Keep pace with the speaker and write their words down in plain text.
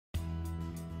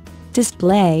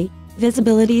Display,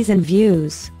 Visibilities and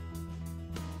Views.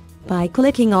 By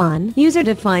clicking on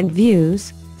User-Defined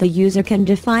Views, the user can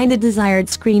define the desired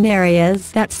screen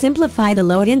areas that simplify the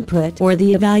load input or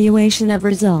the evaluation of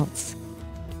results.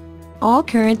 All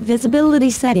current visibility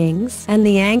settings and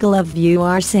the angle of view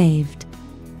are saved.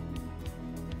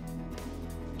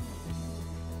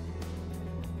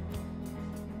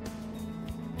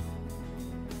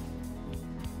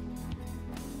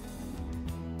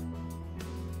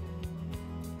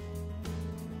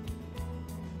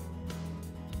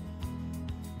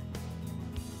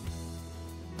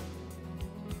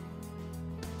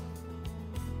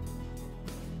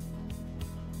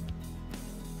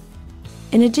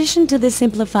 In addition to the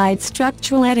simplified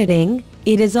structural editing,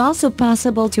 it is also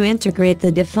possible to integrate the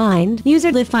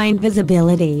user-defined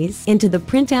visibilities into the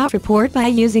printout report by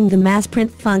using the mass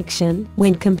print function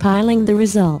when compiling the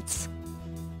results.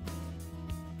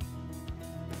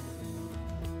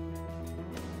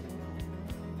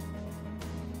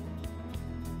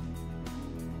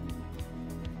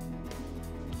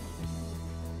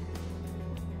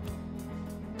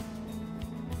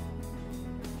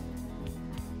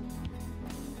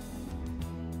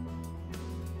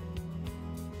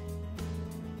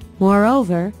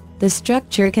 Moreover, the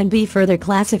structure can be further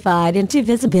classified into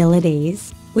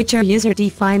visibilities, which are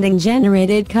user-defined and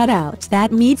generated cutouts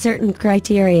that meet certain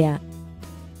criteria.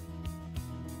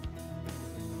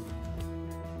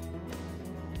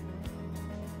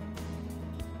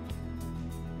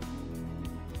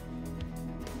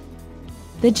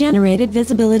 The generated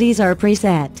visibilities are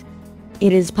preset.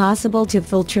 It is possible to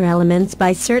filter elements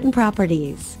by certain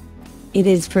properties. It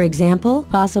is, for example,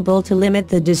 possible to limit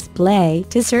the display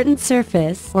to certain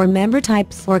surface or member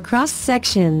types or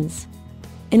cross-sections.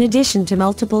 In addition to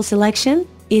multiple selection,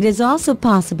 it is also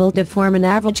possible to form an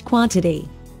average quantity.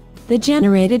 The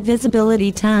generated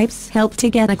visibility types help to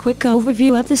get a quick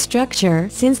overview of the structure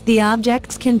since the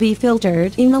objects can be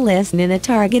filtered in the list in a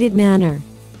targeted manner.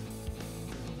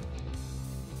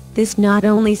 This not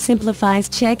only simplifies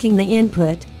checking the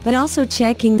input, but also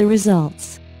checking the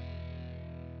results.